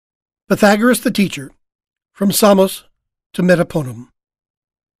Pythagoras the Teacher, From Samos to Metapontum,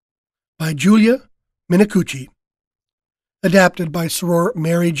 by Giulia, Minicuci, adapted by Sir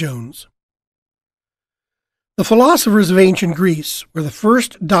Mary Jones. The philosophers of ancient Greece were the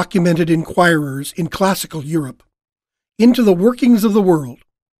first documented inquirers in classical Europe into the workings of the world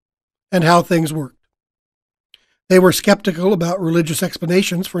and how things worked. They were skeptical about religious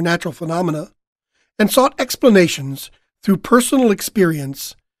explanations for natural phenomena and sought explanations through personal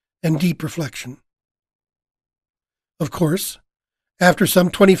experience and deep reflection. Of course, after some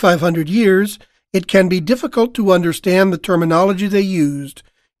 2,500 years, it can be difficult to understand the terminology they used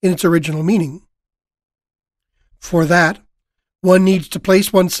in its original meaning. For that, one needs to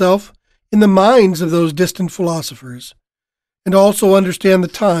place oneself in the minds of those distant philosophers and also understand the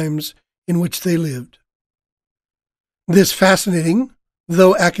times in which they lived. This fascinating,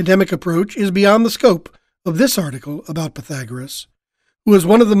 though academic approach is beyond the scope of this article about Pythagoras, who was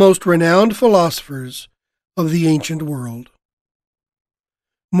one of the most renowned philosophers of the ancient world.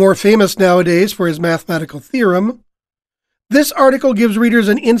 More famous nowadays for his mathematical theorem, this article gives readers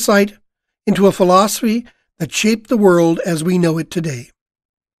an insight into a philosophy that shaped the world as we know it today.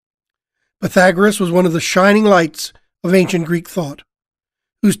 Pythagoras was one of the shining lights of ancient Greek thought,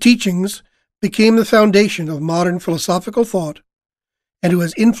 whose teachings became the foundation of modern philosophical thought and who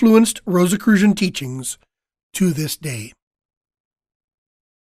has influenced Rosicrucian teachings to this day.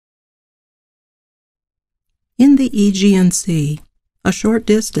 In the Aegean Sea, a short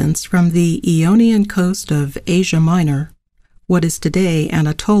distance from the Ionian coast of Asia Minor, what is today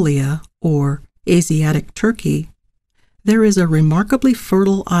Anatolia or Asiatic Turkey, there is a remarkably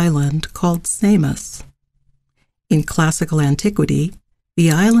fertile island called Samos. In classical antiquity, the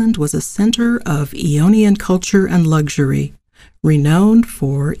island was a center of Ionian culture and luxury, renowned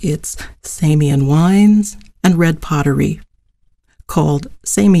for its Samian wines and red pottery, called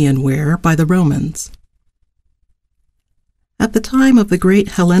Samian ware by the Romans. At the time of the great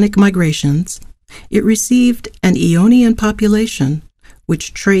Hellenic migrations, it received an Ionian population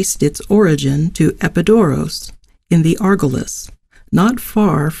which traced its origin to Epidaurus in the Argolis, not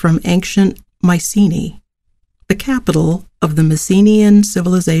far from ancient Mycenae, the capital of the Mycenaean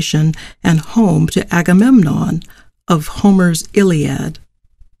civilization and home to Agamemnon of Homer's Iliad.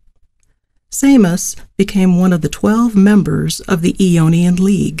 Samos became one of the 12 members of the Ionian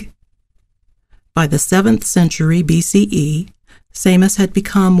League. By the 7th century BCE, Samos had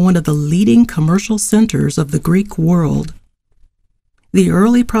become one of the leading commercial centers of the Greek world. The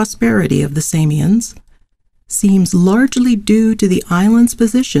early prosperity of the Samians seems largely due to the island's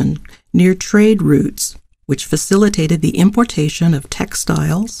position near trade routes, which facilitated the importation of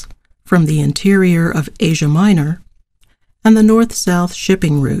textiles from the interior of Asia Minor and the north-south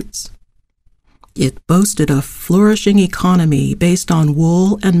shipping routes. It boasted a flourishing economy based on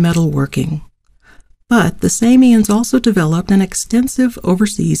wool and metalworking. But the Samians also developed an extensive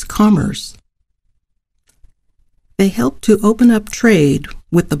overseas commerce. They helped to open up trade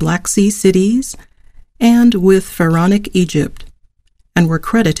with the Black Sea cities and with Pharaonic Egypt, and were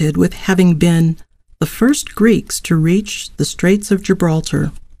credited with having been the first Greeks to reach the Straits of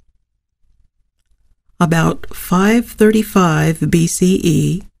Gibraltar. About 535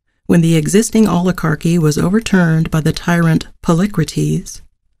 BCE, when the existing oligarchy was overturned by the tyrant Polycrates,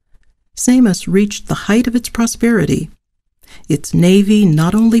 Samos reached the height of its prosperity. Its navy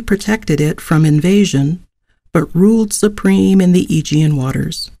not only protected it from invasion, but ruled supreme in the Aegean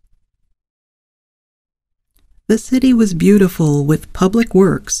waters. The city was beautiful with public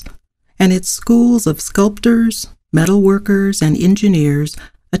works, and its schools of sculptors, metalworkers, and engineers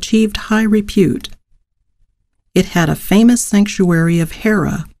achieved high repute. It had a famous sanctuary of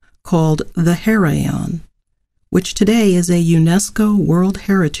Hera called the Heraion, which today is a UNESCO World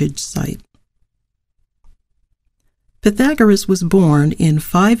Heritage Site. Pythagoras was born in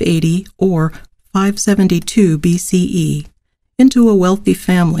 580 or 572 BCE into a wealthy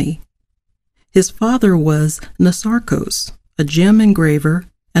family. His father was S.R.C, a gem engraver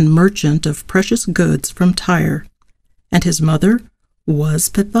and merchant of precious goods from Tyre, and his mother was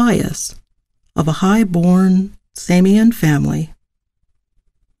Pythias, of a high-born Samian family.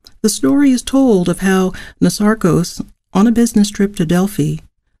 The story is told of how S.R.C, on a business trip to Delphi,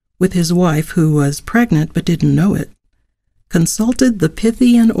 with his wife who was pregnant but didn't know it, consulted the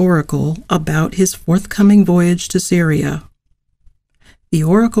Pythian oracle about his forthcoming voyage to Syria. The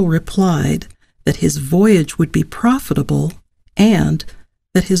oracle replied that his voyage would be profitable and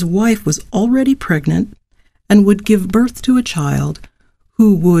that his wife was already pregnant and would give birth to a child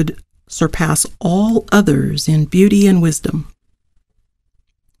who would surpass all others in beauty and wisdom.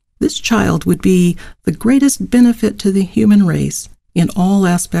 This child would be the greatest benefit to the human race in all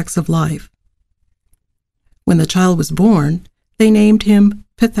aspects of life. When the child was born, they named him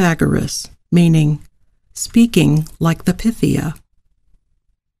Pythagoras, meaning speaking like the Pythia.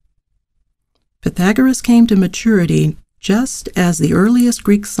 Pythagoras came to maturity just as the earliest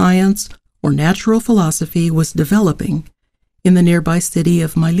Greek science or natural philosophy was developing in the nearby city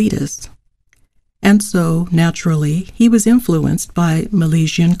of Miletus. And so, naturally, he was influenced by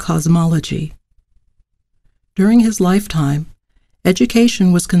Milesian cosmology. During his lifetime,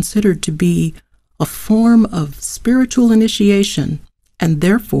 education was considered to be a form of spiritual initiation, and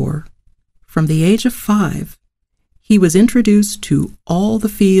therefore, from the age of 5, he was introduced to all the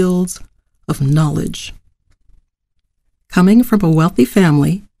fields of knowledge. Coming from a wealthy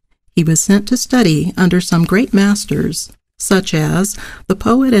family, he was sent to study under some great masters, such as the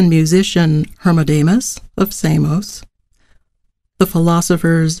poet and musician Hermodamus of Samos, the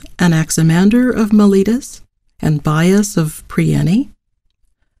philosophers Anaximander of Miletus and Bias of Priene,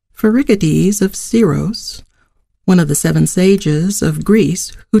 Phrygides of Syros, one of the 7 sages of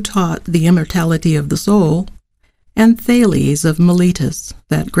Greece who taught the immortality of the soul, and Thales of Miletus,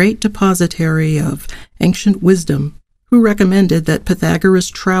 that great depositary of ancient wisdom, who recommended that Pythagoras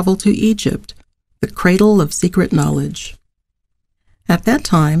travel to Egypt, the cradle of secret knowledge. At that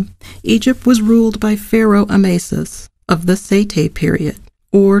time, Egypt was ruled by Pharaoh Amasis of the Sete period,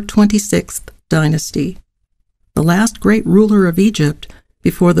 or 26th dynasty, the last great ruler of Egypt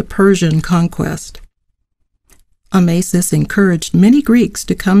before the Persian conquest. Amasis encouraged many Greeks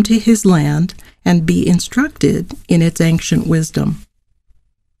to come to his land and be instructed in its ancient wisdom.